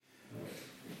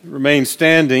Remain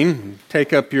standing.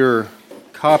 Take up your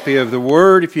copy of the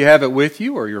Word if you have it with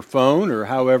you, or your phone, or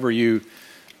however you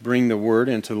bring the Word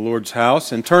into the Lord's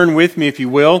house. And turn with me, if you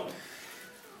will,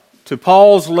 to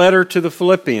Paul's letter to the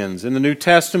Philippians in the New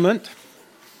Testament.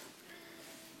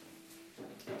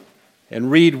 And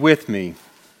read with me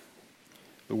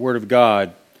the Word of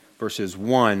God, verses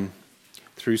 1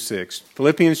 through 6.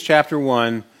 Philippians chapter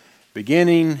 1,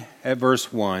 beginning at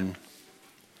verse 1.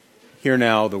 Hear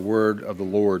now the word of the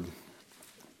Lord.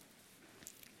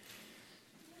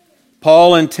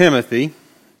 Paul and Timothy,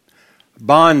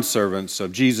 bondservants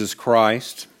of Jesus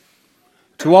Christ,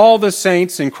 to all the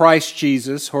saints in Christ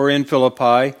Jesus who are in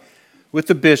Philippi, with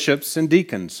the bishops and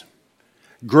deacons,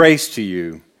 grace to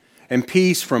you and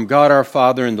peace from God our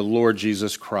Father and the Lord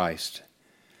Jesus Christ.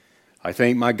 I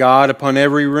thank my God upon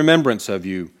every remembrance of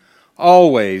you,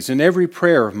 always in every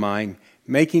prayer of mine,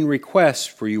 making requests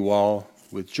for you all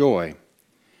with joy,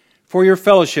 for your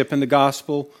fellowship in the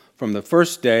gospel from the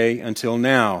first day until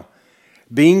now,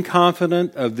 being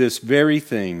confident of this very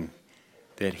thing,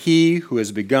 that he who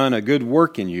has begun a good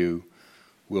work in you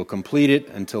will complete it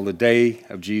until the day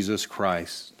of Jesus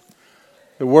Christ.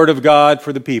 The word of God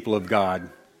for the people of God.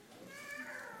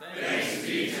 Thanks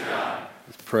be to God.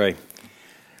 Let's pray.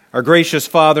 Our gracious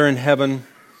Father in heaven,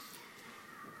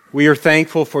 we are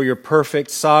thankful for your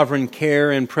perfect sovereign care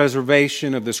and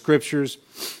preservation of the Scriptures,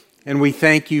 and we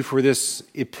thank you for this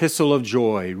epistle of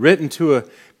joy written to a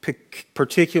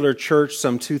particular church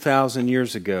some 2,000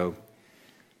 years ago,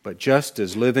 but just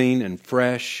as living and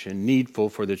fresh and needful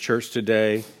for the church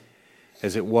today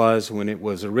as it was when it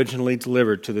was originally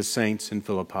delivered to the saints in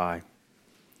Philippi.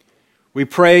 We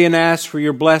pray and ask for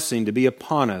your blessing to be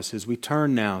upon us as we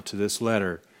turn now to this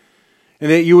letter, and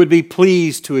that you would be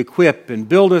pleased to equip and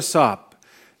build us up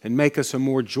and make us a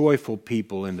more joyful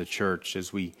people in the church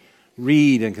as we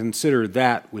read and consider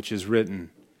that which is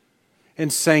written.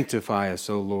 And sanctify us,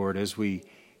 O Lord, as we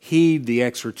heed the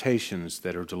exhortations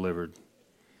that are delivered.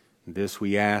 This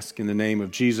we ask in the name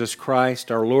of Jesus Christ,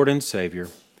 our Lord and Savior.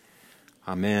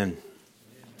 Amen.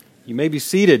 You may be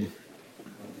seated.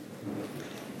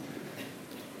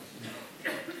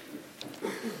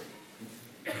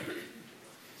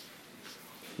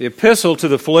 The epistle to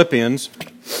the Philippians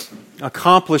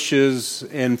accomplishes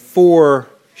in 4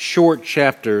 short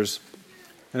chapters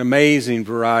an amazing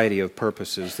variety of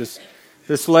purposes.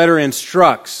 This letter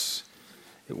instructs,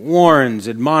 it warns,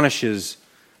 admonishes,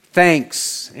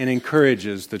 thanks, and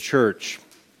encourages the church.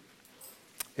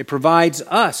 It provides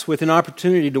us with an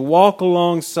opportunity to walk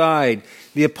alongside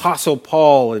the Apostle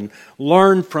Paul and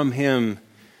learn from him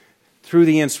through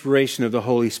the inspiration of the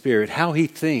Holy Spirit how he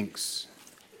thinks,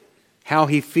 how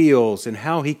he feels, and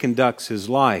how he conducts his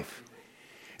life.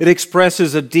 It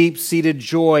expresses a deep-seated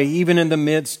joy even in the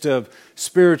midst of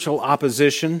spiritual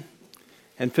opposition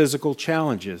and physical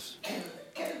challenges.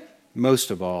 Most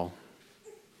of all,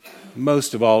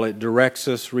 it directs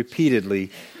us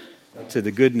repeatedly to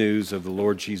the good news of the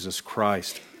Lord Jesus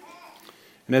Christ.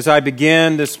 And as I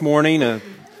begin this morning a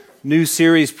new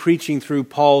series preaching through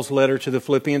Paul's letter to the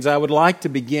Philippians, I would like to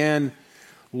begin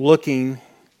looking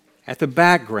at the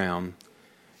background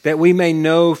that we may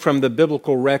know from the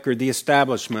biblical record the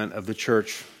establishment of the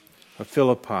church of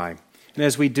Philippi. And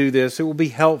as we do this, it will be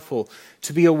helpful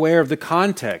to be aware of the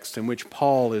context in which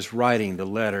Paul is writing the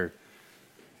letter.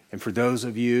 And for those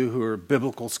of you who are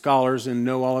biblical scholars and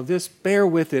know all of this, bear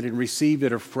with it and receive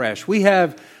it afresh. We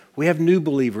have new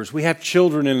believers. We have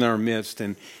children in our midst,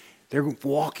 and they're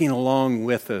walking along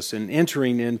with us and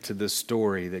entering into the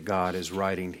story that God is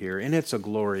writing here. And it's a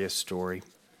glorious story.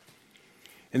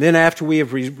 And then after we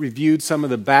have reviewed some of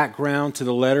the background to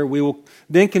the letter, we will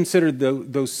then consider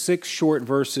those 6 short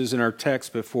verses in our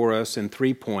text before us in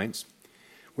 3 points,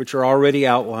 which are already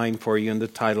outlined for you in the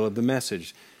title of the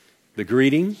message. The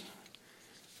greeting,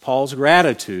 Paul's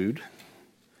gratitude,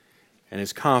 and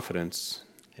his confidence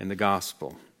in the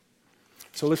gospel.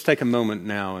 So let's take a moment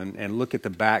now and look at the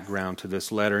background to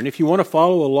this letter. And if you want to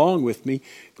follow along with me,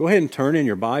 go ahead and turn in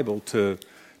your Bible to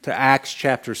Acts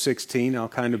chapter 16. I'll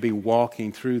kind of be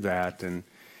walking through that and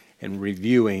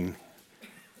reviewing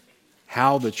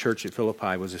how the church at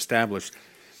Philippi was established.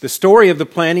 The story of the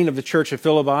planting of the church at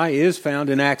Philippi is found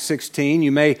in Acts 16.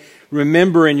 You may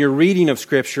remember in your reading of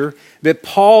Scripture that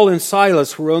Paul and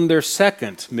Silas were on their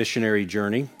second missionary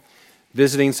journey,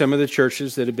 visiting some of the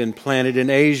churches that had been planted in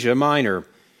Asia Minor,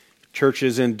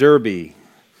 churches in Derbe,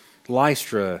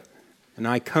 Lystra, and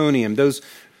Iconium, those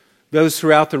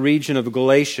throughout the region of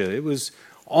Galatia. It was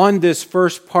on this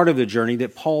first part of the journey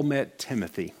that Paul met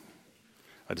Timothy,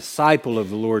 a disciple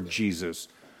of the Lord Jesus,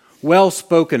 well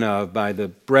spoken of by the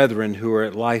brethren who are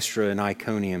at Lystra and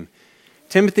Iconium.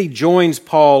 Timothy joins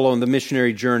Paul on the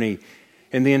missionary journey,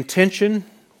 and the intention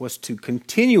was to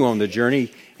continue on the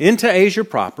journey into Asia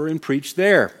proper and preach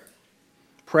there.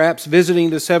 Perhaps visiting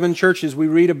the 7 churches we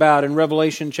read about in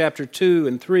Revelation chapter 2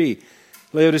 and 3,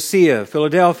 Laodicea,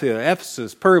 Philadelphia,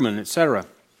 Ephesus, Pergamon, etc.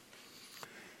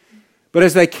 But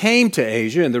as they came to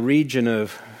Asia in the region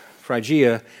of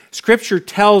Phrygia, Scripture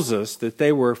tells us that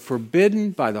they were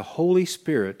forbidden by the Holy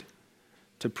Spirit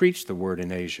to preach the word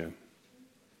in Asia.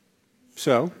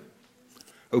 So,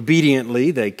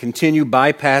 obediently, they continue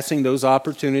bypassing those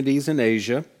opportunities in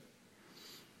Asia.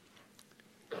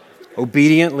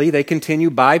 Obediently, they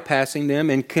continue bypassing them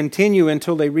and continue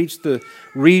until they reach the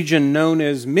region known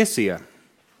as Mysia.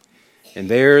 And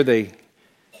there they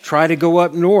try to go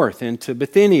up north into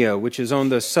Bithynia, which is on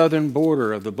the southern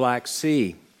border of the Black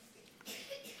Sea.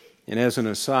 And as an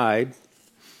aside,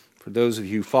 for those of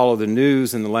you who follow the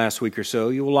news in the last week or so,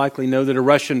 you will likely know that a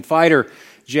Russian fighter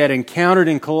jet encountered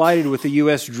and collided with a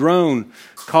U.S. drone,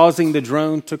 causing the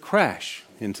drone to crash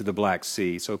into the Black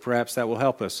Sea. So perhaps that will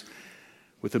help us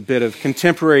with a bit of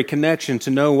contemporary connection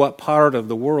to know what part of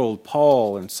the world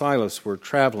Paul and Silas were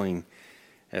traveling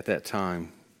at that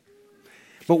time.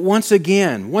 But once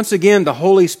again, the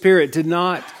Holy Spirit did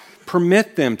not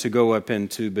permit them to go up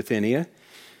into Bithynia.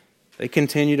 They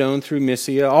continued on through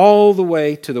Mysia all the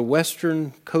way to the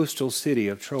western coastal city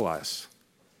of Troas.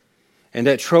 And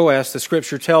at Troas, the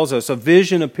Scripture tells us, a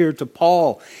vision appeared to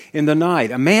Paul in the night.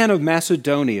 A man of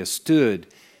Macedonia stood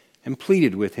and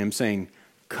pleaded with him, saying,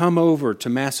 "Come over to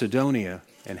Macedonia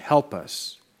and help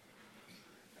us."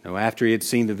 Now, after he had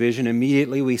seen the vision,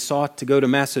 immediately we sought to go to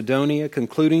Macedonia,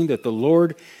 concluding that the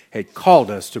Lord had called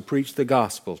us to preach the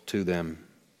gospel to them.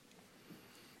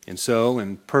 And so,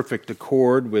 in perfect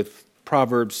accord with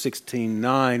Proverbs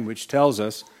 16:9, which tells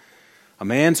us, a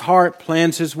man's heart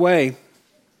plans his way,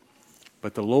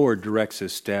 but the Lord directs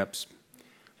his steps.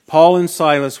 Paul and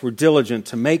Silas were diligent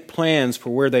to make plans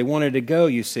for where they wanted to go,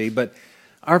 you see, but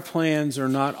our plans are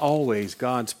not always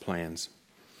God's plans.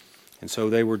 And so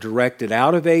they were directed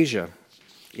out of Asia,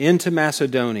 into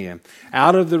Macedonia,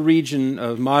 out of the region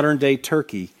of modern-day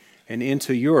Turkey, and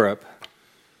into Europe,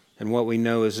 and what we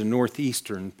know as the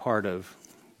northeastern part of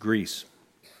Greece.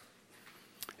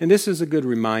 And this is a good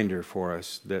reminder for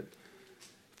us that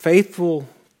faithful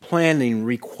planning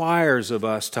requires of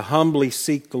us to humbly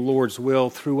seek the Lord's will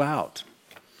throughout.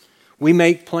 We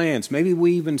make plans. Maybe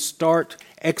we even start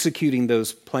executing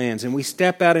those plans, and we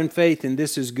step out in faith, and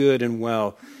this is good and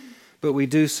well. But we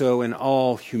do so in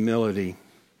all humility,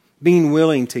 being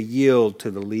willing to yield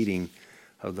to the leading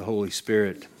of the Holy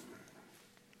Spirit.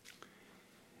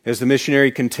 As the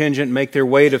missionary contingent make their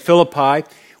way to Philippi,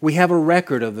 we have a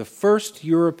record of the first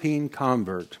European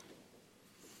convert.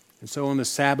 And so on the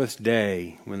Sabbath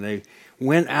day, when they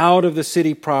went out of the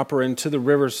city proper into the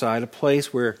riverside, a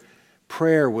place where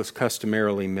prayer was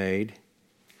customarily made,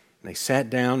 they sat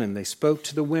down and they spoke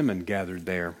to the women gathered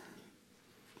there.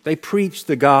 They preached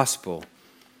the gospel,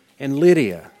 and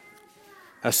Lydia,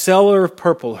 a seller of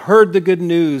purple, heard the good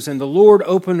news, and the Lord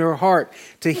opened her heart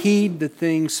to heed the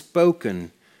things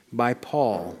spoken by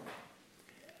Paul.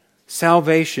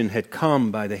 Salvation had come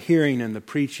by the hearing and the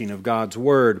preaching of God's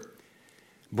word,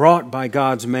 brought by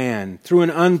God's man through an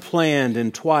unplanned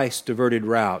and twice diverted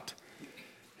route.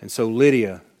 And so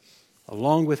Lydia,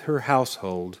 along with her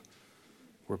household,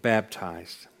 were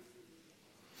baptized.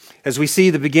 As we see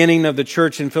the beginning of the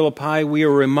church in Philippi, we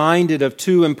are reminded of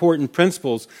 2 important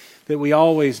principles that we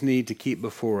always need to keep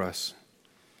before us.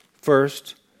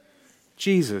 First,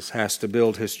 Jesus has to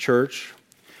build his church.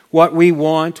 What we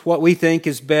want, what we think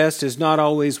is best, is not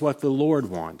always what the Lord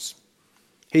wants.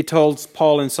 He told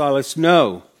Paul and Silas,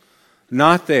 "No,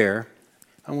 not there.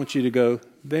 I want you to go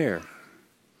there."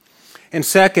 And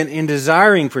second, in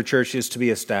desiring for churches to be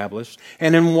established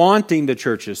and in wanting the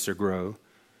churches to grow,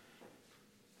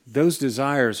 those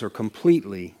desires are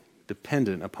completely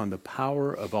dependent upon the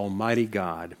power of Almighty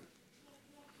God.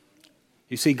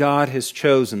 You see, God has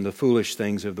chosen the foolish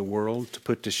things of the world to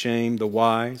put to shame the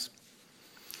wise.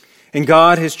 And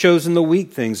God has chosen the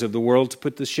weak things of the world to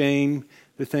put to shame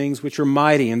the things which are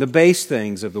mighty, and the base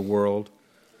things of the world,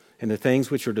 and the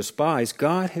things which are despised,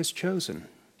 God has chosen.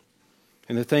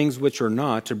 And the things which are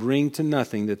not, to bring to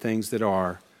nothing the things that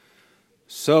are,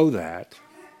 so that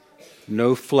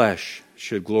no flesh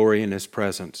should glory in his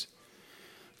presence.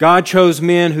 God chose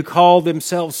men who called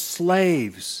themselves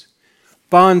slaves,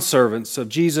 bondservants of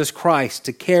Jesus Christ,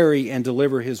 to carry and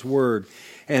deliver his word.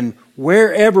 And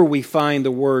wherever we find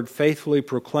the word faithfully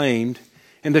proclaimed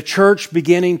and the church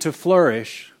beginning to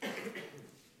flourish,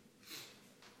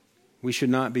 we should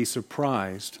not be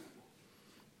surprised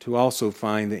to also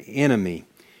find the enemy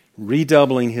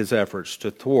redoubling his efforts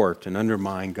to thwart and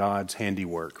undermine God's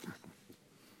handiwork.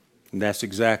 And that's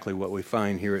exactly what we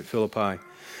find here at Philippi.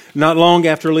 Not long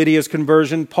after Lydia's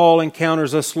conversion, Paul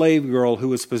encounters a slave girl who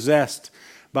was possessed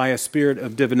by a spirit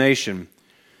of divination.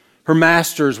 Her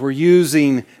masters were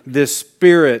using this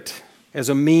spirit as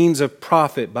a means of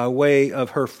profit by way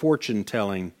of her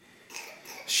fortune-telling.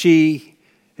 She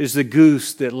is the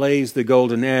goose that lays the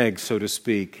golden egg, so to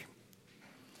speak.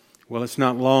 Well, it's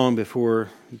not long before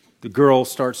the girl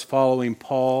starts following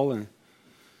Paul and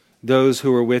those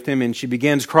who are with him, and she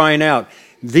begins crying out,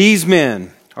 "These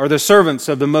men are the servants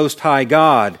of the Most High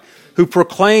God, who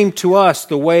proclaim to us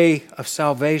the way of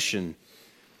salvation."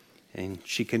 And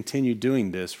she continued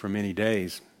doing this for many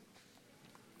days.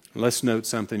 Let's note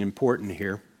something important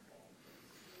here.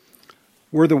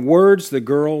 Were the words the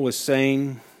girl was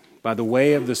saying by the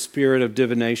way of the spirit of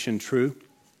divination true?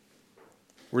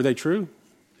 Were they true?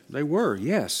 They were,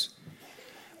 yes.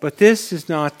 But this is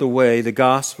not the way the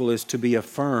gospel is to be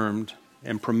affirmed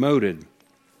and promoted.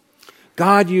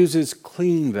 God uses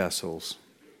clean vessels,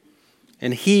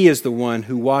 and He is the one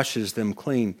who washes them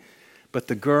clean. But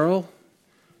the girl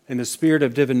and the spirit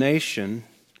of divination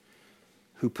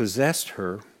who possessed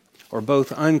her are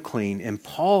both unclean, and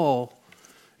Paul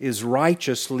is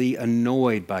righteously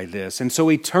annoyed by this. And so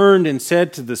he turned and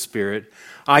said to the spirit,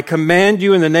 "I command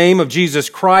you in the name of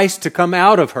Jesus Christ to come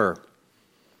out of her."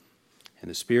 And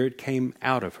the spirit came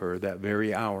out of her that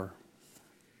very hour.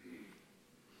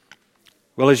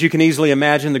 Well, as you can easily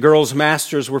imagine, the girl's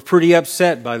masters were pretty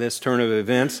upset by this turn of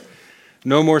events.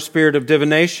 No more spirit of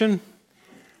divination,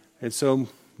 and so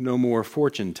no more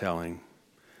fortune-telling.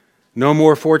 No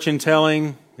more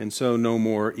fortune-telling, and so no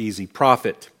more easy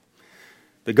profit.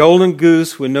 The golden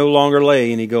goose would no longer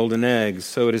lay any golden eggs,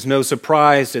 so it is no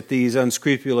surprise that these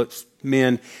unscrupulous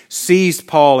men seized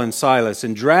Paul and Silas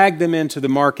and dragged them into the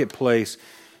marketplace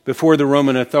before the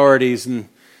Roman authorities and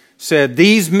said,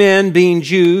 "These men, being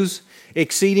Jews,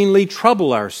 exceedingly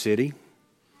trouble our city,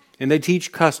 and they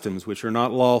teach customs which are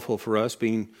not lawful for us,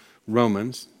 being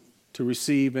Romans, to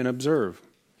receive and observe."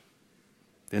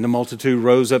 Then the multitude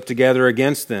rose up together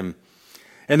against them.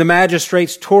 And the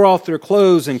magistrates tore off their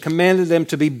clothes and commanded them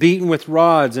to be beaten with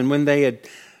rods. And when they had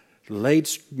laid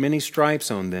many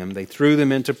stripes on them, they threw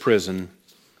them into prison,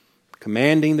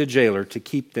 commanding the jailer to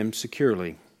keep them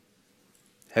securely.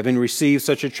 Having received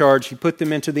such a charge, he put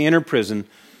them into the inner prison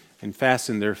and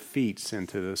fastened their feet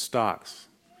into the stocks.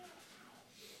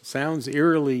 Sounds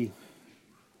eerily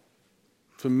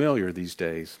familiar these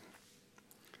days.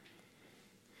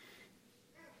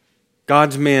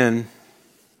 God's men,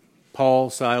 Paul,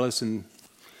 Silas, and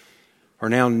are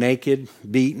now naked,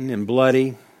 beaten, and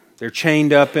bloody. They're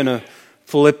chained up in a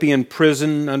Philippian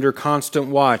prison under constant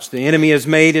watch. The enemy has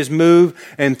made his move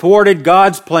and thwarted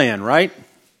God's plan, right?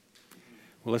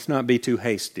 Well, let's not be too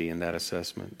hasty in that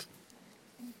assessment.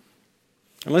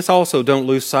 And let's also don't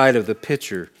lose sight of the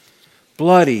picture.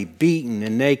 Bloody, beaten,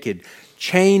 and naked,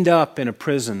 chained up in a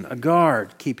prison, a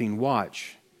guard keeping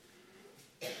watch.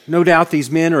 No doubt these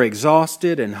men are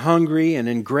exhausted and hungry and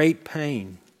in great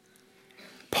pain.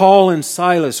 Paul and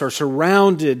Silas are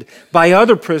surrounded by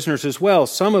other prisoners as well,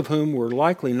 some of whom were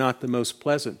likely not the most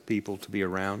pleasant people to be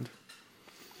around.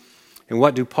 And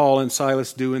what do Paul and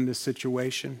Silas do in this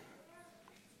situation?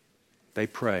 They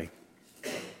pray.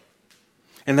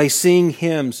 And they sing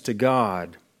hymns to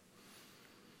God.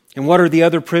 And what are the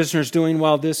other prisoners doing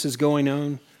while this is going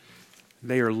on?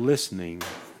 They are listening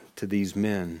to these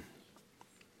men.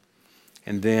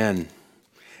 And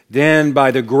then by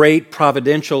the great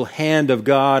providential hand of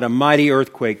God, a mighty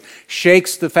earthquake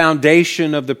shakes the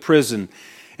foundation of the prison,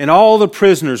 and all the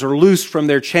prisoners are loosed from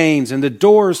their chains, and the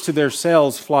doors to their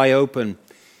cells fly open.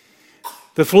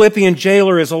 The Philippian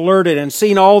jailer is alerted, and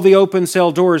seeing all the open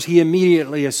cell doors, he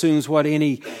immediately assumes what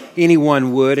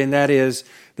anyone would, and that is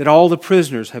that all the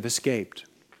prisoners have escaped.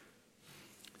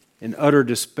 In utter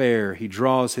despair, he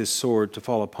draws his sword to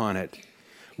fall upon it,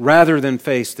 rather than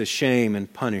face the shame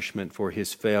and punishment for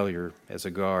his failure as a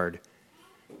guard.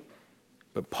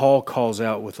 But Paul calls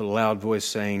out with a loud voice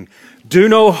saying, "Do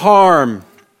no harm.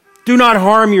 Do not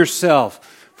harm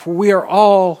yourself, for we are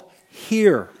all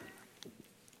here."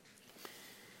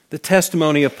 The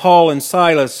testimony of Paul and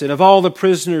Silas and of all the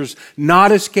prisoners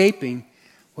not escaping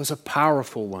was a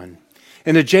powerful one.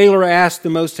 And the jailer asked the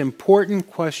most important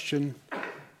question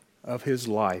of his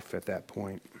life at that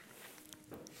point.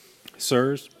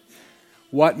 "Sirs,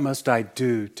 what must I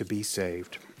do to be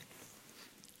saved?"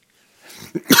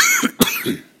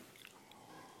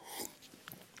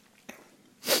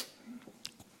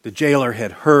 The jailer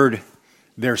had heard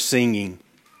their singing.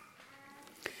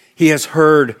 He has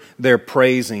heard their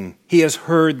praising. He has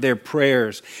heard their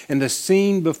prayers. And the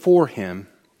scene before him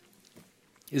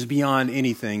is beyond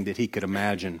anything that he could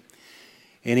imagine.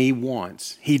 And he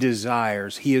wants, he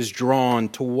desires, he is drawn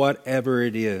to whatever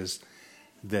it is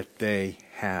that they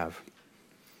have.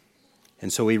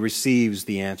 And so he receives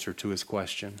the answer to his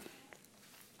question.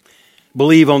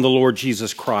 Believe on the Lord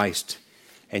Jesus Christ,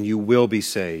 and you will be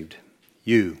saved,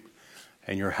 you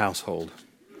and your household.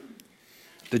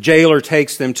 The jailer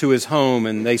takes them to his home,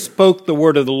 and they spoke the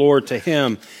word of the Lord to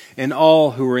him and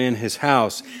all who were in his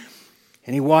house.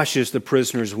 And he washes the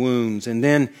prisoner's wounds, and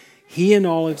then he and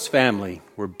all his family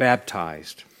were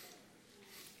baptized.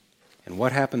 And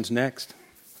what happens next?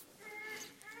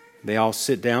 They all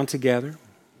sit down together,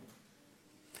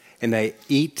 and they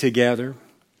eat together.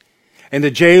 And the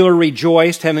jailer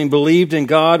rejoiced, having believed in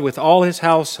God with all his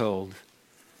household.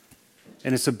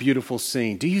 And it's a beautiful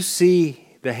scene. Do you see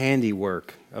the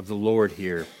handiwork of the Lord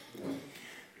here?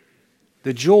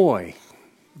 The joy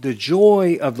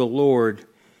of the Lord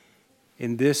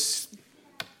in this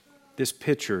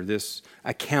picture, this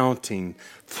accounting,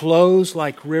 flows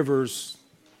like rivers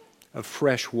of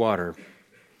fresh water.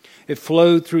 It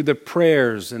flowed through the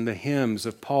prayers and the hymns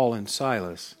of Paul and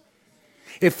Silas.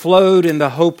 It flowed in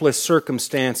the hopeless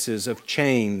circumstances of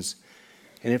chains,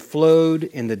 and it flowed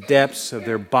in the depths of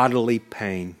their bodily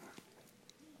pain.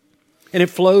 And it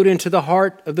flowed into the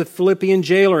heart of the Philippian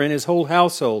jailer and his whole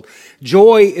household.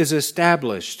 Joy is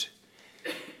established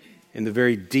in the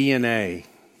very DNA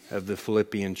of the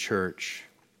Philippian church.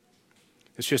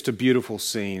 It's just a beautiful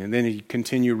scene. And then you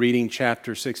continue reading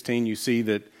chapter 16, you see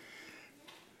that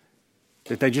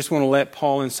they just want to let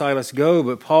Paul and Silas go,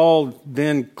 but Paul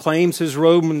then claims his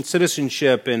Roman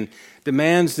citizenship and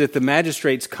demands that the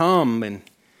magistrates come, and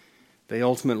they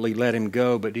ultimately let him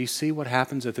go. But do you see what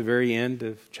happens at the very end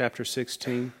of chapter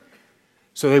 16?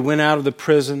 So they went out of the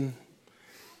prison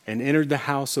and entered the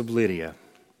house of Lydia.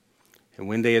 And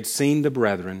when they had seen the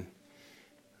brethren,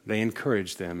 they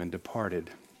encouraged them and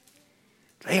departed.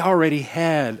 They already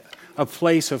had a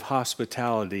place of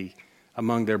hospitality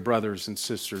among their brothers and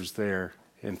sisters there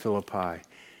in Philippi,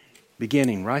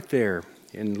 beginning right there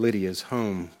in Lydia's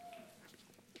home.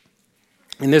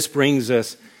 And this brings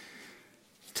us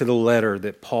to the letter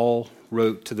that Paul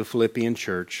wrote to the Philippian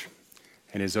church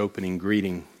and his opening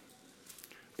greeting.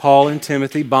 Paul and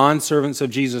Timothy, bondservants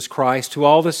of Jesus Christ, to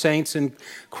all the saints in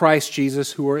Christ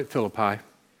Jesus who are at Philippi,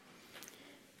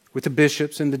 with the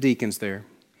bishops and the deacons there,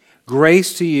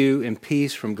 grace to you and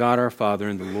peace from God our Father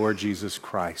and the Lord Jesus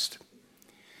Christ.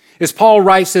 As Paul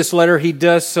writes this letter, he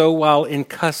does so while in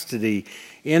custody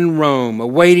in Rome,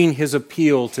 awaiting his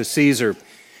appeal to Caesar.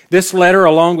 This letter,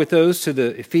 along with those to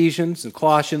the Ephesians and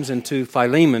Colossians and to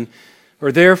Philemon,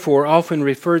 are therefore often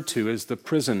referred to as the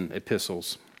prison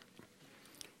epistles.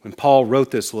 When Paul wrote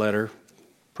this letter,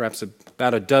 perhaps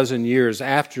about a dozen years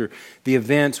after the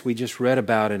events we just read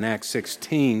about in Acts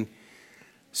 16,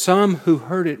 some who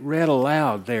heard it read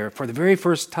aloud there for the very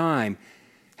first time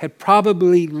had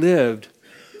probably lived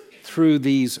through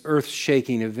these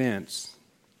earth-shaking events,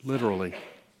 literally.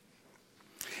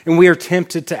 And we are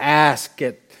tempted to ask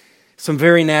at some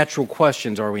very natural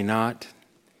questions, are we not?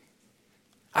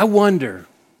 I wonder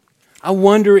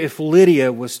if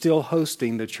Lydia was still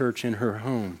hosting the church in her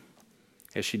home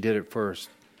as she did at first.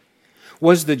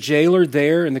 Was the jailer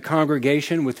there in the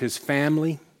congregation with his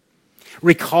family,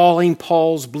 recalling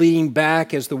Paul's bleeding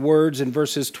back as the words in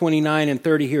verses 29 and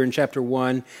 30 here in chapter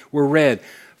 1 were read?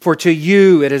 For to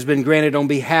you it has been granted on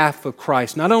behalf of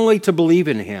Christ, not only to believe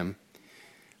in him,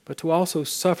 but to also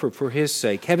suffer for his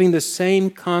sake, having the same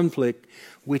conflict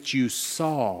which you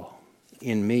saw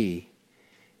in me,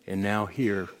 and now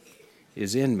here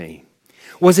is in me.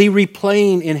 Was he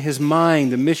replaying in his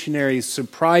mind the missionaries'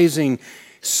 surprising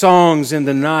songs in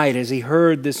the night as he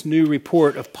heard this new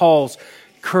report of Paul's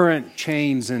current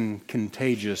chains and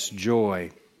contagious joy?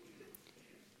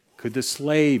 Could the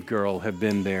slave girl have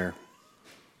been there,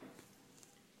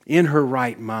 in her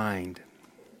right mind,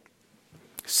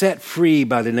 set free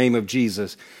by the name of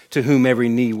Jesus, to whom every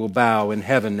knee will bow in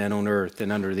heaven and on earth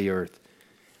and under the earth,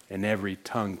 and every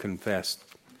tongue confess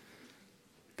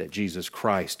that Jesus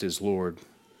Christ is Lord?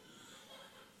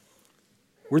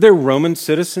 Were there Roman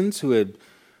citizens who had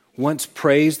once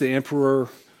praised the emperor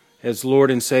as Lord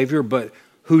and Savior, but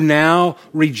who now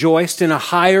rejoiced in a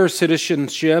higher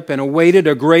citizenship and awaited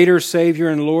a greater Savior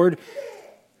and Lord?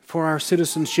 For our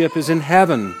citizenship is in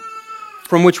heaven,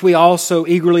 from which we also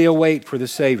eagerly await for the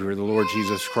Savior, the Lord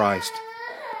Jesus Christ.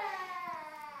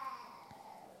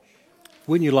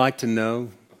 Wouldn't you like to know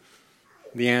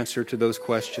the answer to those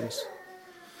questions?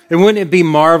 And wouldn't it be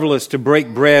marvelous to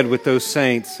break bread with those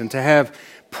saints and to have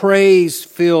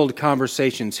praise-filled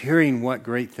conversations, hearing what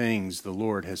great things the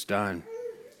Lord has done?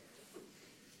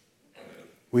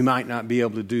 We might not be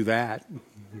able to do that,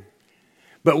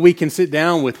 but we can sit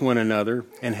down with one another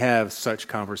and have such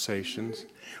conversations.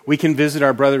 We can visit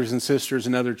our brothers and sisters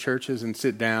in other churches and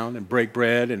sit down and break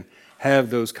bread and have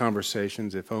those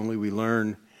conversations if only we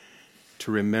learn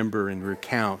to remember and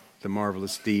recount the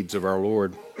marvelous deeds of our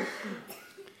Lord.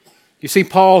 You see,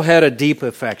 Paul had a deep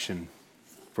affection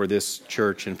for this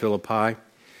church in Philippi.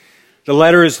 The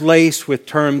letter is laced with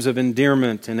terms of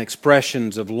endearment and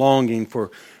expressions of longing for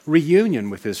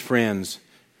reunion with his friends,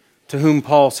 to whom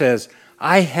Paul says,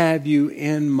 I have you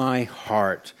in my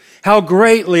heart. How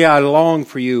greatly I long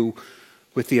for you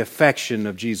with the affection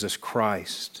of Jesus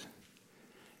Christ,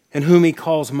 and whom he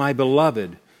calls my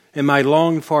beloved and my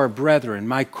longed-for brethren,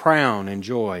 my crown and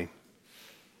joy.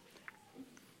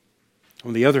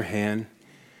 On the other hand,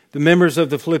 the members of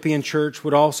the Philippian church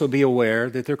would also be aware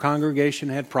that their congregation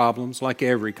had problems, like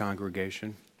every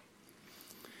congregation.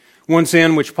 One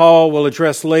sin which Paul will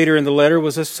address later in the letter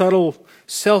was a subtle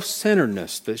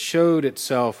self-centeredness that showed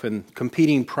itself in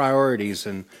competing priorities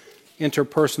and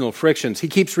interpersonal frictions. He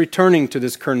keeps returning to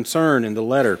this concern in the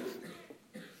letter.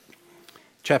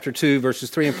 Chapter 2,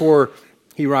 verses 3 and 4,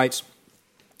 he writes,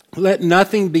 Let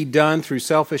nothing be done through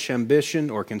selfish ambition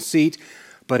or conceit,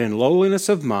 but in lowliness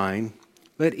of mind,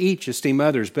 let each esteem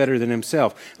others better than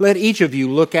himself. Let each of you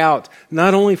look out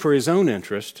not only for his own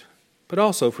interest, but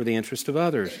also for the interest of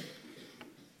others.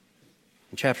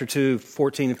 In chapter 2,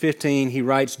 14 and 15, he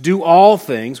writes, Do all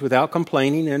things without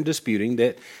complaining and disputing,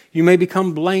 that you may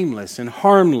become blameless and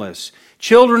harmless,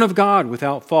 children of God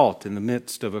without fault in the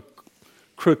midst of a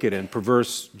crooked and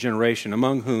perverse generation,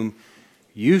 among whom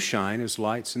you shine as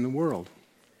lights in the world.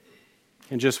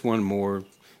 And just one more.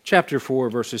 Chapter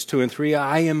 4, verses 2 and 3,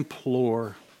 I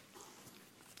implore,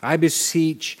 I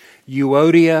beseech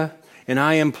Euodia, and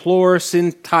I implore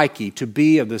Syntyche to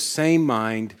be of the same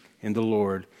mind in the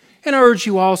Lord. And I urge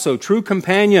you also, true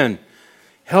companion,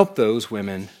 help those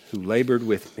women who labored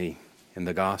with me in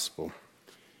the gospel.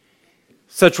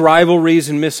 Such rivalries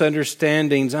and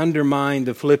misunderstandings undermined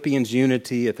the Philippians'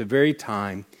 unity at the very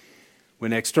time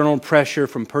when external pressure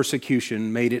from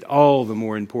persecution made it all the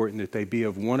more important that they be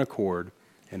of one accord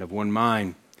and of one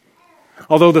mind.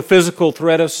 Although the physical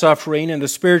threat of suffering and the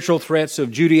spiritual threats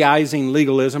of Judaizing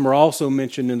legalism are also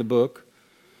mentioned in the book,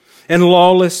 and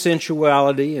lawless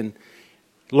sensuality and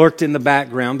lurked in the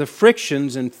background, the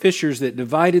frictions and fissures that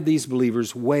divided these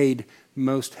believers weighed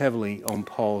most heavily on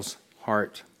Paul's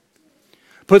heart.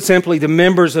 Put simply, the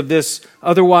members of this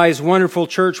otherwise wonderful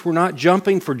church were not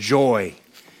jumping for joy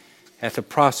at the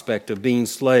prospect of being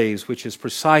slaves, which is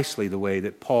precisely the way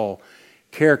that Paul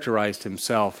characterized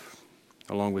himself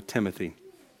along with Timothy.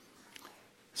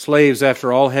 Slaves,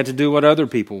 after all, had to do what other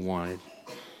people wanted.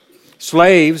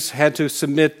 Slaves had to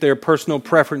submit their personal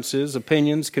preferences,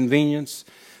 opinions, convenience,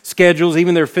 schedules,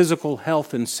 even their physical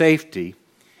health and safety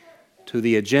to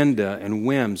the agenda and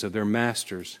whims of their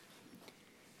masters.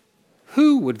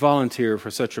 Who would volunteer for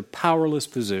such a powerless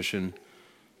position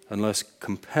unless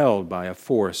compelled by a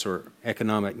force or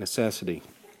economic necessity?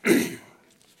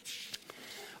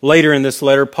 Later in this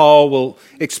letter, Paul will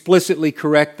explicitly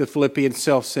correct the Philippian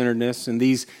self-centeredness. In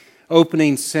these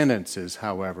opening sentences,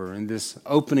 however, in this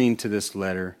opening to this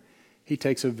letter, he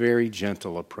takes a very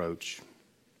gentle approach,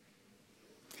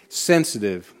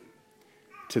 sensitive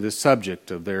to the subject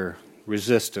of their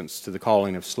resistance to the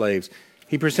calling of slaves.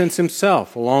 He presents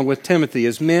himself, along with Timothy,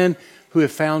 as men who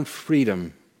have found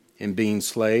freedom in being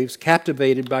slaves,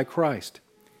 captivated by Christ.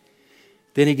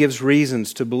 Then he gives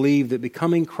reasons to believe that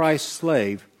becoming Christ's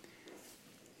slave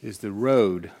is the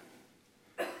road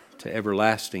to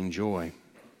everlasting joy.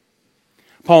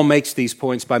 Paul makes these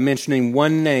points by mentioning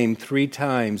one name 3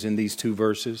 times in these 2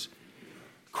 verses: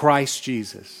 Christ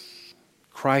Jesus.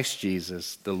 Christ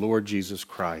Jesus, the Lord Jesus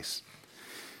Christ.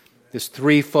 This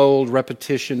threefold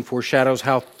repetition foreshadows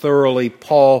how thoroughly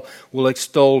Paul will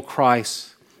extol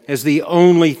Christ as the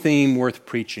only theme worth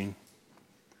preaching,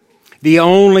 the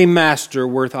only master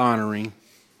worth honoring,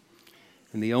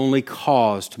 and the only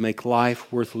cause to make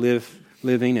life worth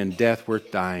living and death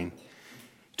worth dying.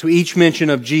 To each mention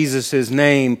of Jesus'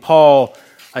 name, Paul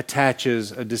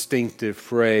attaches a distinctive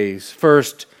phrase.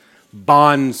 First,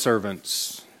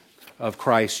 bondservants of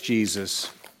Christ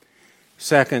Jesus.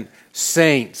 Second,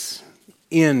 saints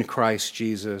in Christ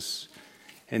Jesus.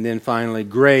 And then finally,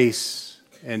 grace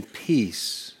and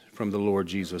peace from the Lord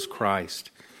Jesus Christ.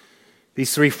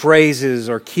 These 3 phrases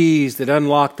are keys that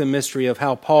unlock the mystery of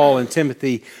how Paul and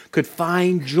Timothy could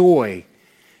find joy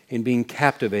in being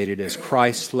captivated as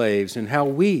Christ's slaves and how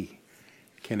we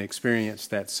can experience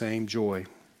that same joy.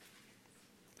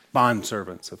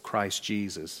 Bondservants of Christ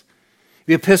Jesus.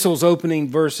 The epistle's opening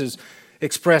verses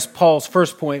express Paul's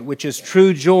first point, which is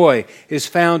true joy is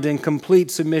found in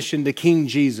complete submission to King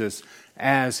Jesus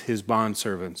as his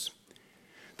bondservants.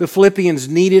 The Philippians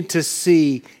needed to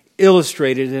see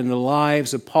illustrated in the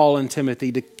lives of Paul and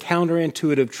Timothy the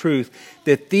counterintuitive truth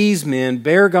that these men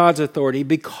bear God's authority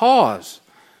because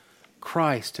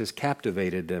Christ has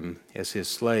captivated them as his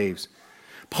slaves.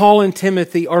 Paul and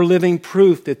Timothy are living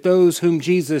proof that those whom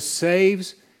Jesus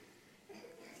saves,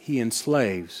 he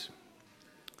enslaves.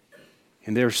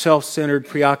 In their self-centered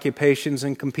preoccupations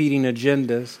and competing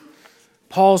agendas,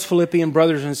 Paul's Philippian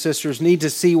brothers and sisters need to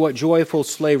see what joyful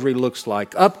slavery looks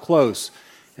like, up close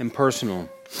and personal.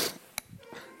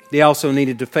 They also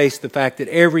needed to face the fact that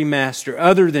every master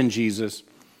other than Jesus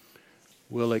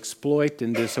will exploit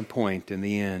and disappoint in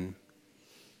the end.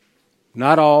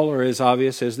 Not all are as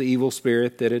obvious as the evil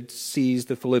spirit that had seized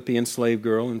the Philippian slave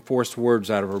girl and forced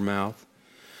words out of her mouth.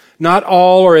 Not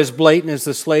all are as blatant as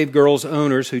the slave girl's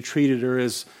owners who treated her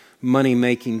as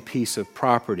money-making piece of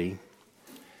property.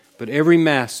 But every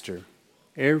master,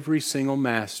 every single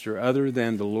master other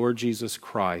than the Lord Jesus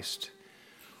Christ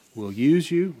will use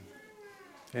you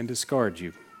and discard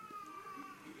you.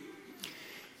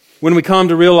 When we come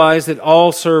to realize that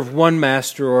all serve one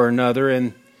master or another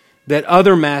and that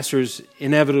other masters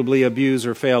inevitably abuse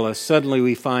or fail us, suddenly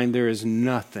we find there is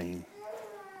nothing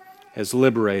as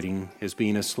liberating as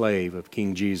being a slave of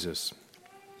King Jesus.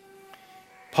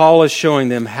 Paul is showing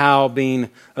them how being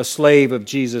a slave of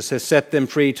Jesus has set them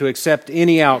free to accept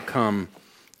any outcome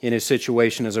in his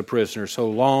situation as a prisoner, so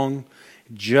long,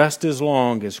 just as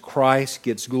long as Christ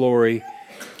gets glory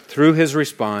through his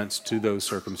response to those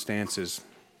circumstances.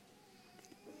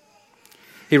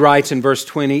 He writes in verse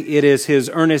 20, "It is his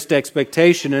earnest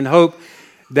expectation and hope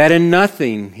that in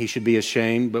nothing he should be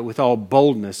ashamed, but with all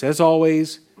boldness, as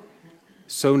always,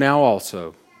 so now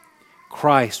also,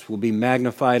 Christ will be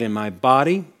magnified in my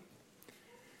body,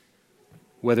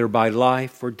 whether by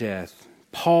life or death."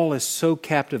 Paul is so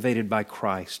captivated by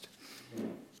Christ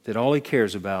that all he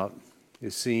cares about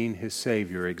is seeing his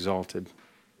Savior exalted.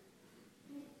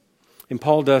 And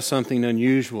Paul does something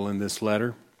unusual in this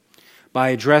letter by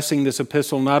addressing this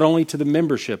epistle not only to the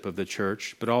membership of the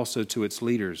church, but also to its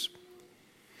leaders.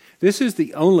 This is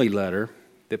the only letter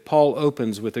that Paul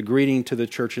opens with a greeting to the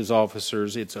church's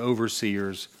officers, its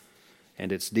overseers,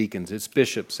 and its deacons, its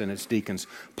bishops and its deacons.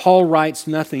 Paul writes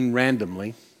nothing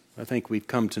randomly. I think we've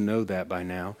come to know that by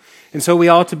now. And so we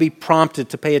ought to be prompted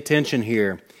to pay attention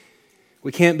here.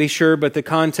 We can't be sure, but the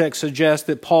context suggests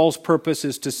that Paul's purpose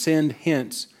is to send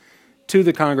hints to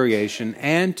the congregation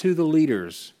and to the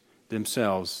leaders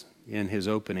themselves in his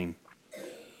opening.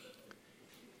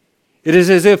 It is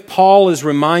as if Paul is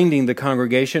reminding the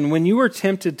congregation, when you are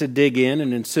tempted to dig in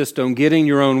and insist on getting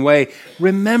your own way,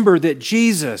 remember that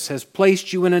Jesus has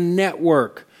placed you in a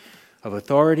network of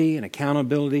authority and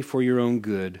accountability for your own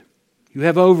good. You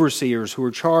have overseers who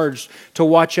are charged to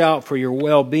watch out for your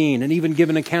well-being and even give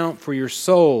an account for your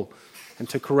soul and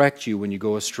to correct you when you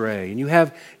go astray. And you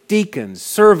have deacons,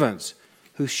 servants,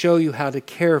 who show you how to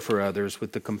care for others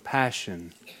with the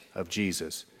compassion of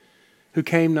Jesus, who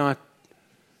came not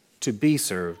to be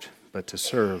served, but to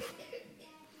serve.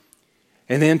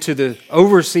 And then to the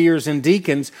overseers and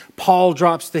deacons, Paul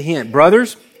drops the hint.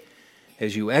 Brothers,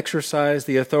 as you exercise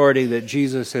the authority that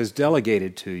Jesus has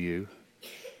delegated to you,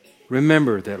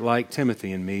 remember that like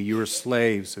Timothy and me, you are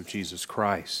slaves of Jesus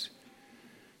Christ.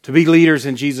 To be leaders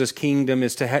in Jesus' kingdom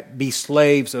is to be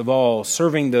slaves of all,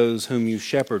 serving those whom you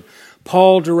shepherd.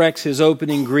 Paul directs his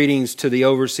opening greetings to the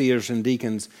overseers and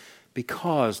deacons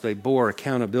because they bore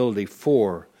accountability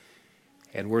for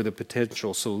and were the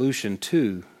potential solution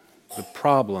to the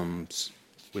problems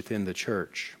within the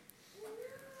church.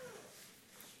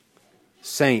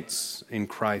 Saints in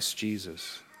Christ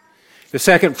Jesus. The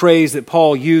second phrase that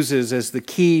Paul uses as the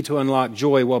key to unlock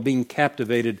joy while being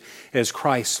captivated as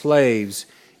Christ's slaves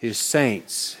is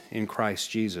saints in Christ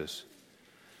Jesus.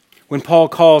 When Paul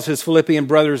calls his Philippian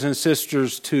brothers and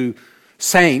sisters to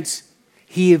saints,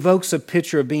 he evokes a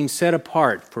picture of being set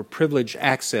apart for privileged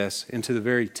access into the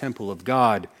very temple of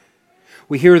God.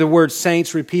 We hear the word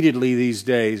saints repeatedly these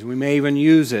days. We may even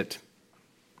use it.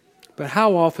 But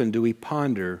how often do we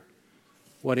ponder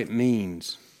what it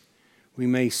means? We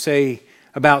may say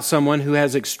about someone who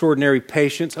has extraordinary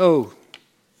patience, "Oh,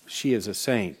 she is a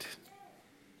saint."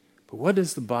 But what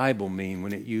does the Bible mean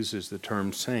when it uses the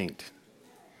term saint?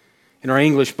 In our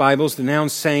English Bibles, the noun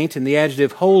saint and the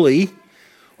adjective holy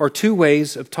are two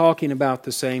ways of talking about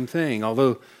the same thing,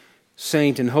 although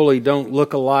saint and holy don't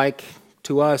look alike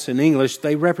to us in English,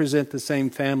 they represent the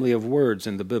same family of words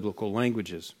in the biblical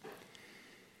languages.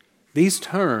 These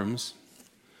terms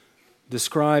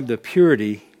describe the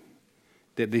purity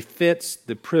that befits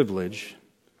the privilege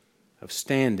of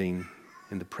standing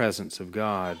in the presence of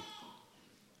God.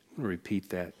 I'm going to repeat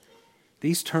that.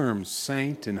 These terms,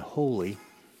 saint and holy,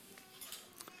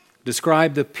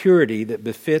 describe the purity that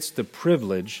befits the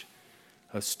privilege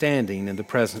of standing in the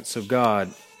presence of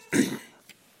God.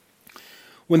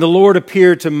 When the Lord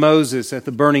appeared to Moses at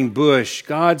the burning bush,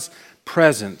 God's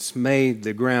presence made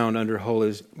the ground under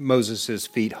Moses'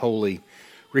 feet holy,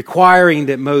 requiring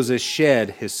that Moses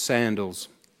shed his sandals.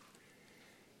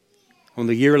 On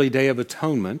the yearly Day of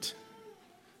Atonement,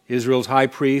 Israel's high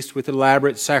priest, with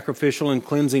elaborate sacrificial and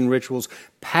cleansing rituals,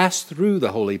 passed through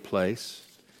the holy place,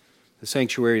 the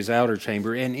sanctuary's outer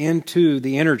chamber, and into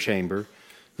the inner chamber,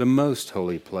 the most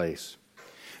holy place.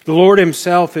 The Lord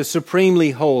himself is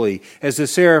supremely holy, as the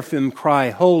seraphim cry,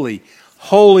 "Holy,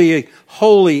 holy,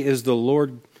 holy is the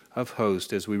Lord of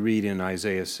hosts," as we read in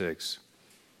Isaiah 6.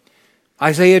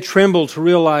 Isaiah trembled to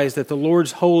realize that the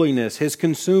Lord's holiness, his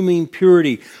consuming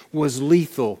purity, was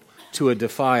lethal to a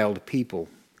defiled people.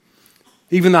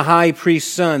 Even the high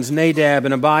priest's sons, Nadab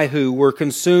and Abihu, were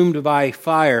consumed by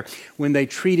fire when they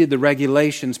treated the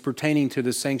regulations pertaining to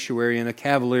the sanctuary in a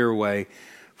cavalier way.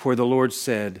 For the Lord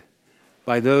said,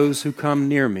 "By those who come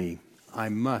near me, I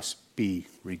must be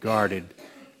regarded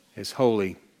as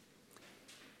holy."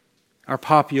 Our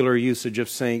popular usage of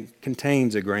saint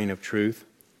contains a grain of truth.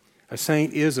 A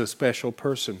saint is a special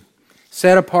person,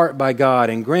 set apart by God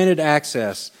and granted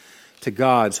access to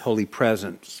God's holy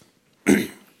presence.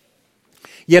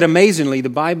 Yet amazingly, the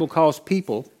Bible calls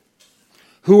people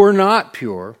who are not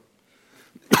pure,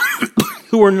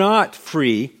 who are not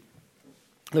free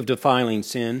of defiling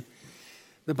sin,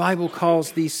 the Bible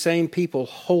calls these same people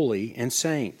holy and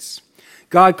saints.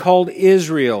 God called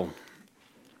Israel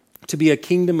to be a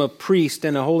kingdom of priests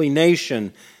and a holy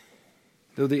nation,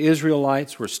 though the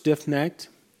Israelites were stiff-necked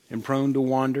and prone to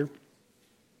wander.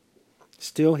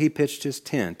 Still, he pitched his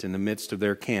tent in the midst of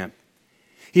their camp.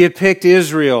 He had picked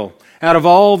Israel out of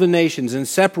all the nations and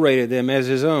separated them as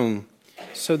his own.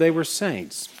 So they were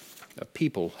saints, a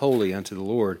people holy unto the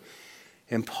Lord.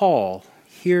 And Paul,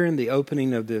 here in the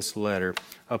opening of this letter,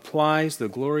 applies the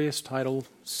glorious title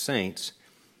saints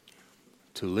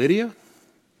to Lydia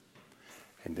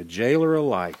and the jailer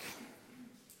alike.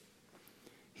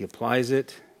 He applies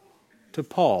it to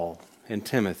Paul and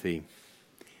Timothy.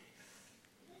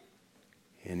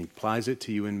 And he applies it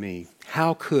to you and me.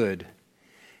 How could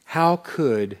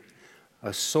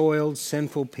a soiled,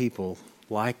 sinful people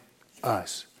like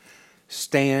us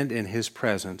stand in his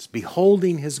presence,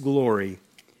 beholding his glory,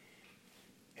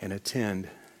 and attend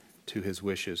to his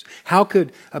wishes? How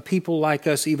could a people like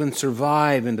us even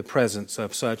survive in the presence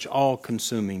of such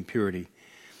all-consuming purity?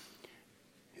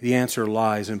 The answer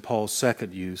lies in Paul's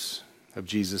second use of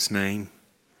Jesus' name.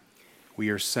 We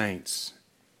are saints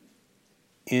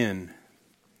in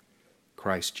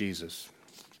Christ Jesus.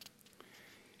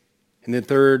 And the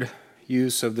third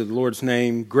use of the Lord's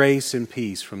name, grace and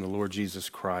peace from the Lord Jesus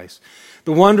Christ.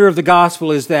 The wonder of the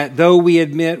gospel is that though we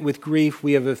admit with grief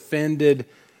we have offended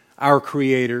our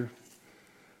Creator,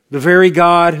 the very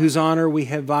God whose honor we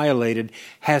have violated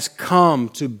has come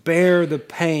to bear the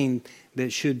pain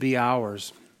that should be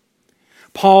ours.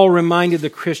 Paul reminded the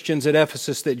Christians at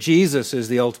Ephesus that Jesus is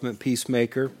the ultimate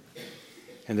peacemaker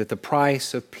and that the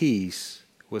price of peace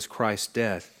was Christ's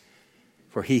death.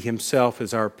 For he himself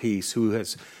is our peace, who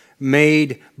has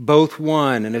made both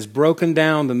one and has broken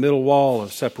down the middle wall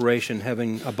of separation,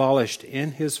 having abolished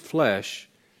in his flesh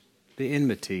the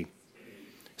enmity,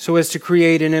 so as to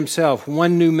create in himself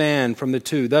one new man from the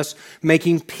two, thus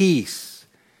making peace,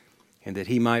 and that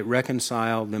he might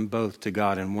reconcile them both to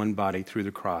God in one body through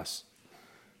the cross,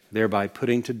 thereby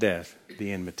putting to death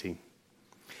the enmity.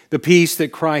 The peace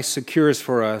that Christ secures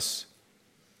for us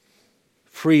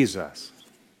frees us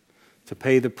to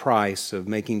pay the price of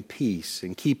making peace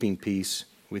and keeping peace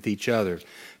with each other,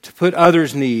 to put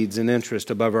others' needs and interests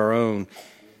above our own.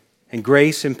 And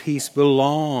grace and peace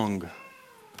belong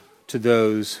to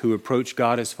those who approach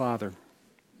God as Father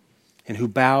and who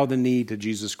bow the knee to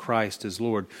Jesus Christ as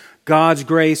Lord. God's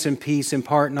grace and peace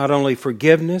impart not only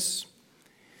forgiveness,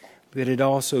 but it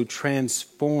also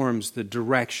transforms the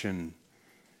direction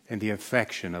and the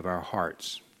affection of our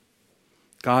hearts.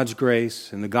 God's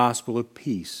grace and the gospel of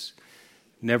peace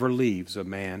never leaves a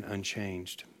man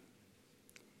unchanged.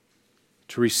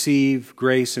 To receive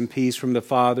grace and peace from the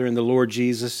Father and the Lord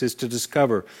Jesus is to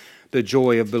discover the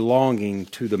joy of belonging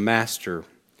to the Master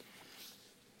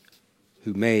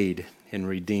who made and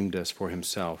redeemed us for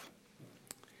himself.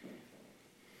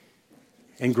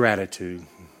 and gratitude.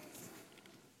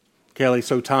 Kelly,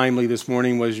 so timely this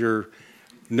morning was your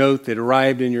note that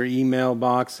arrived in your email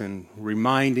box and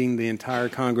reminding the entire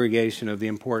congregation of the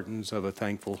importance of a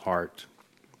thankful heart.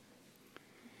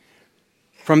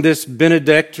 From this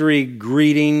benedictory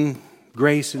greeting,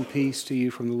 grace and peace to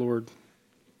you from the Lord,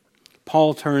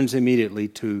 Paul turns immediately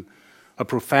to a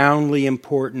profoundly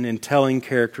important and telling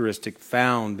characteristic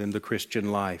found in the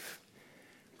Christian life: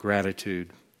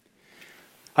 gratitude.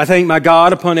 I thank my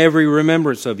God upon every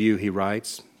remembrance of you, he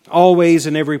writes, always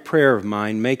in every prayer of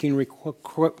mine, making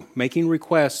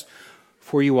requests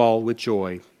for you all with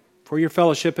joy, for your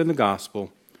fellowship in the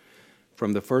gospel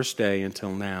from the first day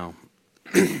until now.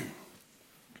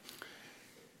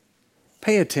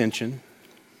 Pay attention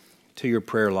to your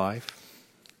prayer life.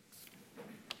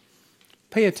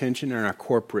 Pay attention in our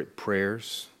corporate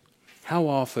prayers. How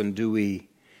often do we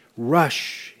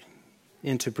rush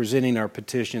into presenting our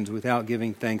petitions without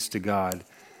giving thanks to God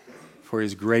for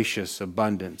His gracious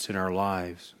abundance in our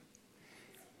lives?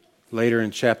 Later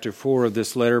in chapter 4 of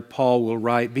this letter, Paul will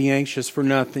write, "Be anxious for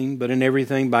nothing, but in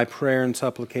everything by prayer and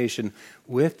supplication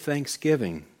with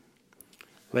thanksgiving.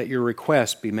 Let your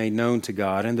requests be made known to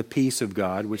God, and the peace of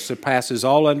God, which surpasses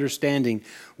all understanding,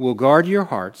 will guard your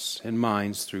hearts and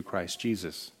minds through Christ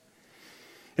Jesus."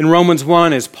 In Romans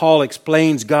 1, as Paul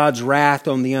explains God's wrath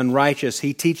on the unrighteous,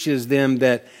 he teaches them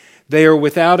that they are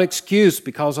without excuse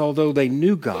because although they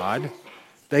knew God,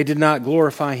 they did not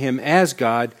glorify Him as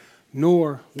God,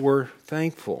 nor were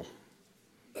thankful,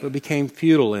 but became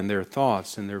futile in their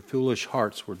thoughts, and their foolish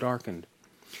hearts were darkened.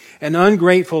 An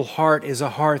ungrateful heart is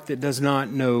a heart that does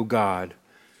not know God.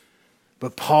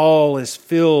 But Paul is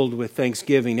filled with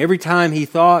thanksgiving. Every time he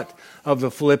thought of the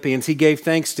Philippians, he gave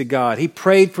thanks to God. He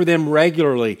prayed for them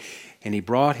regularly, and he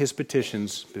brought his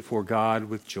petitions before God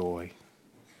with joy.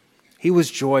 He was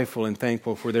joyful and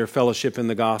thankful for their fellowship in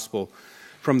the gospel.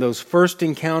 From those first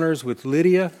encounters with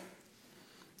Lydia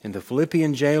and the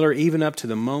Philippian jailer, even up to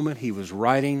the moment he was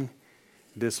writing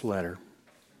this letter.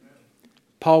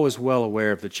 Paul was well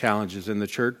aware of the challenges in the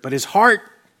church, but his heart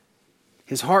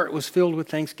was filled with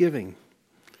thanksgiving.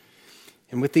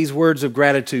 And with these words of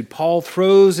gratitude, Paul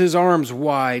throws his arms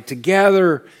wide to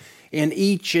gather in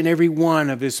each and every one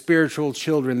of his spiritual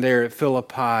children there at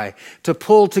Philippi, to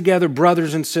pull together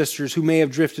brothers and sisters who may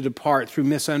have drifted apart through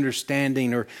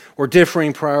misunderstanding or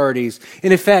differing priorities.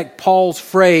 In effect, Paul's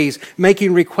phrase,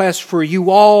 making requests for you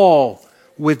all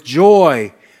with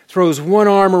joy, throws one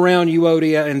arm around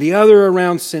Euodia and the other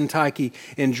around Syntyche,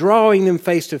 and drawing them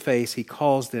face to face, he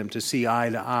calls them to see eye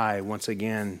to eye once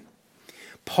again.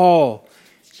 Paul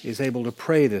is able to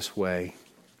pray this way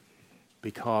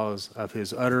because of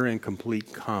his utter and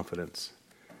complete confidence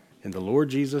in the Lord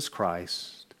Jesus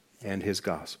Christ and His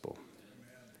gospel.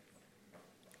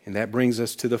 And that brings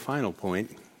us to the final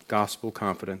point, gospel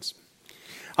confidence.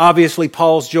 Obviously,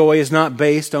 Paul's joy is not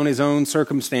based on his own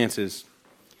circumstances.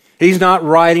 He's not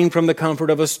writing from the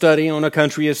comfort of a study on a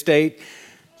country estate.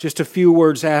 Just a few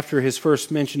words after his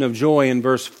first mention of joy in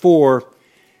verse 4,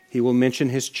 he will mention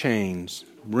his chains,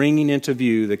 bringing into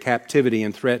view the captivity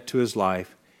and threat to his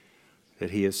life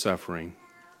that he is suffering.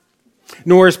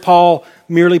 Nor is Paul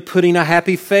merely putting a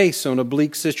happy face on a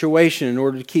bleak situation in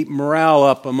order to keep morale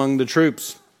up among the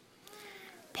troops.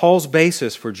 Paul's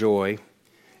basis for joy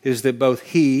is that both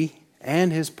he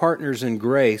and his partners in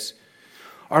grace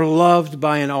are loved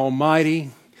by an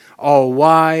almighty,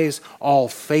 all-wise,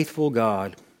 all-faithful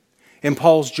God. And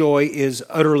Paul's joy is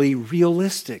utterly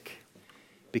realistic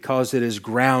because it is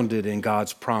grounded in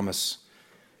God's promise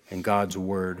and God's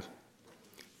word.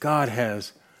 God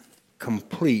has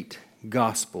complete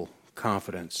gospel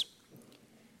confidence.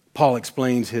 Paul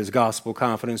explains his gospel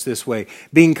confidence this way: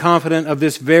 being confident of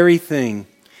this very thing,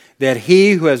 that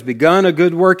he who has begun a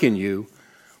good work in you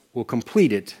will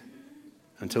complete it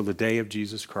until the day of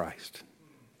Jesus Christ.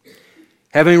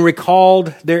 Having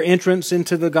recalled their entrance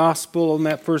into the gospel on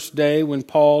that first day when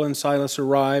Paul and Silas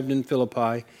arrived in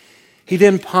Philippi, he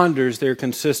then ponders their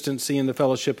consistency in the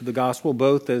fellowship of the gospel,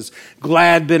 both as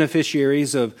glad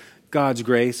beneficiaries of God's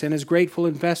grace and as grateful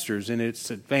investors in its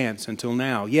advance until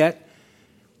now. Yet,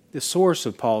 the source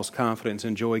of Paul's confidence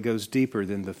and joy goes deeper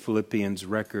than the Philippians'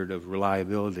 record of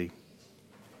reliability.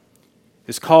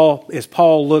 As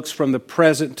Paul looks from the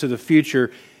present to the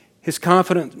future, his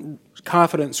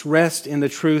confidence rests in the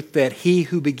truth that he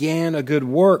who began a good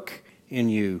work in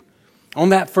you, on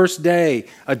that first day,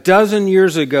 12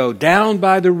 years ago, down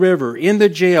by the river, in the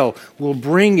jail, will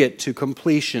bring it to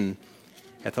completion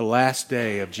at the last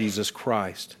day of Jesus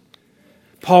Christ.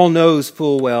 Paul knows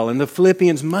full well, and the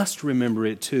Philippians must remember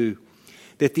it too,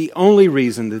 that the only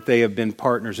reason that they have been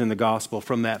partners in the gospel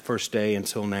from that first day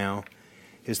until now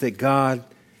is that God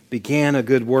began a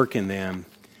good work in them,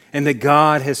 and that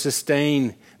God has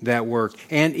sustained that work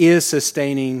and is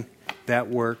sustaining that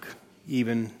work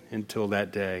even until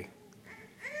that day.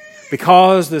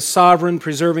 Because the sovereign,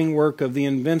 preserving work of the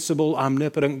invincible,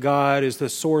 omnipotent God is the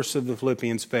source of the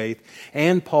Philippians' faith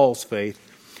and Paul's faith,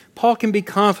 Paul can be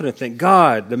confident that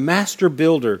God, the master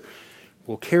builder,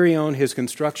 will carry on his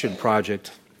construction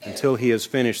project until he has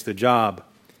finished the job.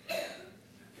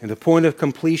 And the point of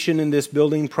completion in this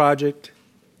building project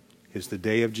is the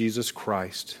day of Jesus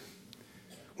Christ,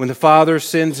 when the Father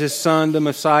sends His Son, the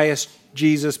Messiah,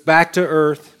 Jesus, back to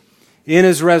earth in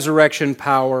His resurrection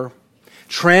power,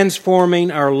 transforming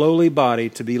our lowly body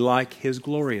to be like His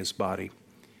glorious body.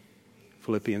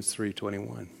 Philippians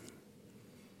 3:21.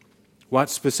 What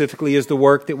specifically is the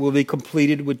work that will be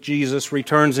completed when Jesus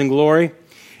returns in glory?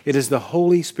 It is the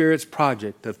Holy Spirit's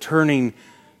project of turning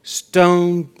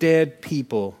stone-dead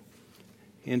people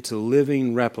into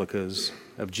living replicas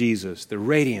of Jesus, the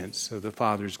radiance of the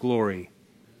Father's glory.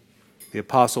 The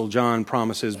Apostle John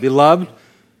promises, "Beloved,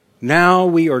 now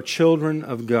we are children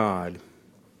of God,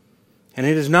 and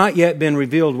it has not yet been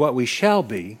revealed what we shall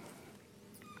be,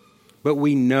 but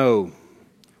we know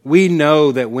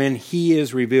that when He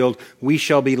is revealed, we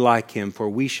shall be like Him, for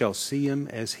we shall see Him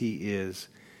as He is."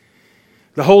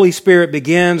 The Holy Spirit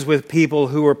begins with people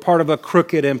who are part of a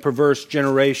crooked and perverse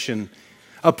generation,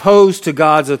 opposed to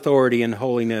God's authority and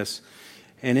holiness.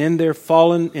 And in the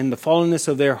fallenness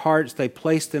of their hearts, they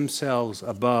place themselves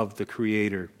above the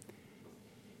Creator.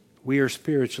 We are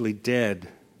spiritually dead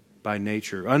by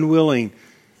nature, unwilling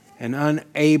and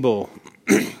unable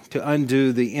to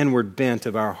undo the inward bent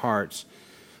of our hearts.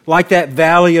 Like that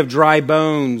valley of dry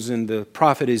bones in the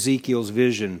prophet Ezekiel's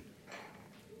vision.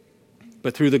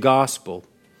 But through the gospel,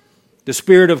 the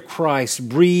Spirit of Christ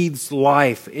breathes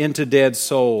life into dead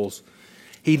souls.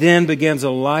 He then begins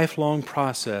a lifelong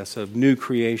process of new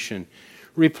creation,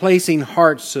 replacing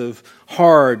hearts of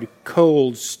hard,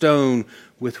 cold stone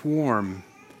with warm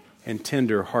and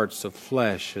tender hearts of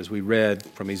flesh, as we read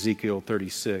from Ezekiel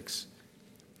 36.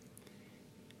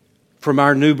 From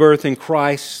our new birth in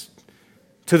Christ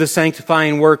to the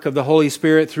sanctifying work of the Holy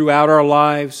Spirit throughout our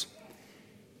lives,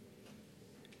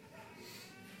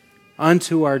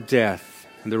 unto our death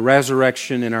and the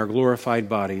resurrection in our glorified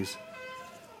bodies,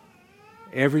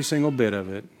 every single bit of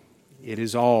it, it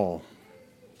is all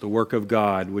the work of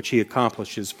God, which He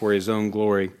accomplishes for His own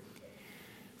glory.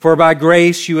 For by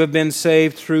grace you have been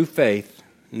saved through faith,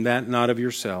 and that not of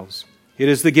yourselves. It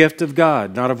is the gift of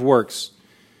God, not of works,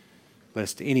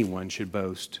 lest anyone should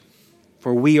boast.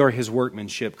 For we are His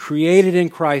workmanship, created in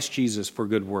Christ Jesus for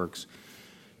good works,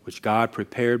 which God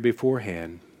prepared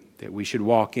beforehand that we should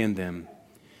walk in them.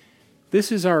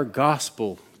 This is our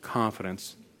gospel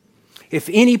confidence. If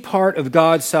any part of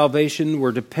God's salvation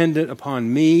were dependent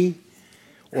upon me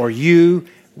or you,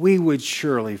 we would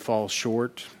surely fall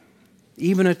short.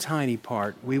 Even a tiny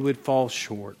part, we would fall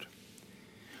short.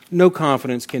 No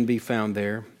confidence can be found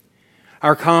there.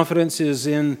 Our confidence is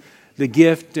in the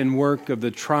gift and work of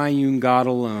the triune God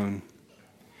alone.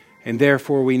 And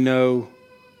therefore we know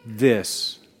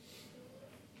this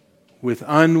with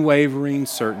unwavering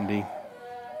certainty,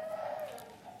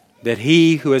 that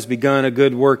He who has begun a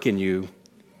good work in you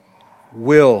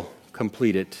will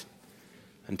complete it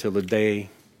until the day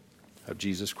of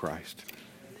Jesus Christ.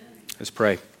 Let's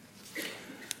pray.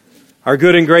 Our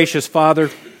good and gracious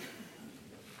Father,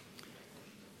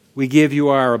 we give you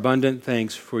our abundant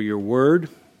thanks for your word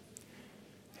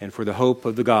and for the hope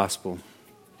of the gospel.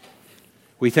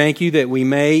 We thank you that we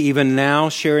may even now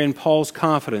share in Paul's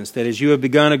confidence that as you have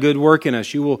begun a good work in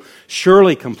us, you will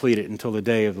surely complete it until the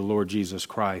day of the Lord Jesus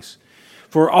Christ.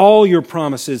 For all your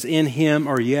promises in Him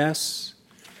are yes,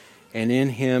 and in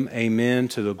Him amen,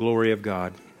 to the glory of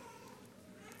God.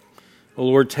 O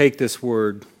Lord, take this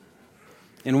word,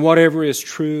 and whatever is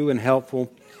true and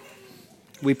helpful,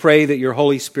 we pray that your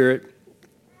Holy Spirit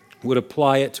would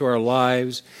apply it to our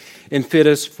lives and fit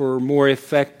us for more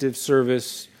effective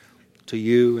service to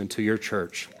you and to your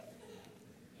church.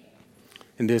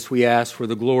 In this we ask for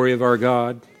the glory of our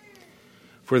God,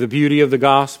 for the beauty of the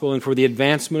gospel, and for the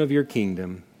advancement of your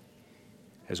kingdom,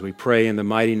 as we pray in the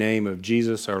mighty name of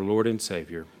Jesus, our Lord and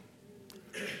Savior.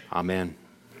 Amen.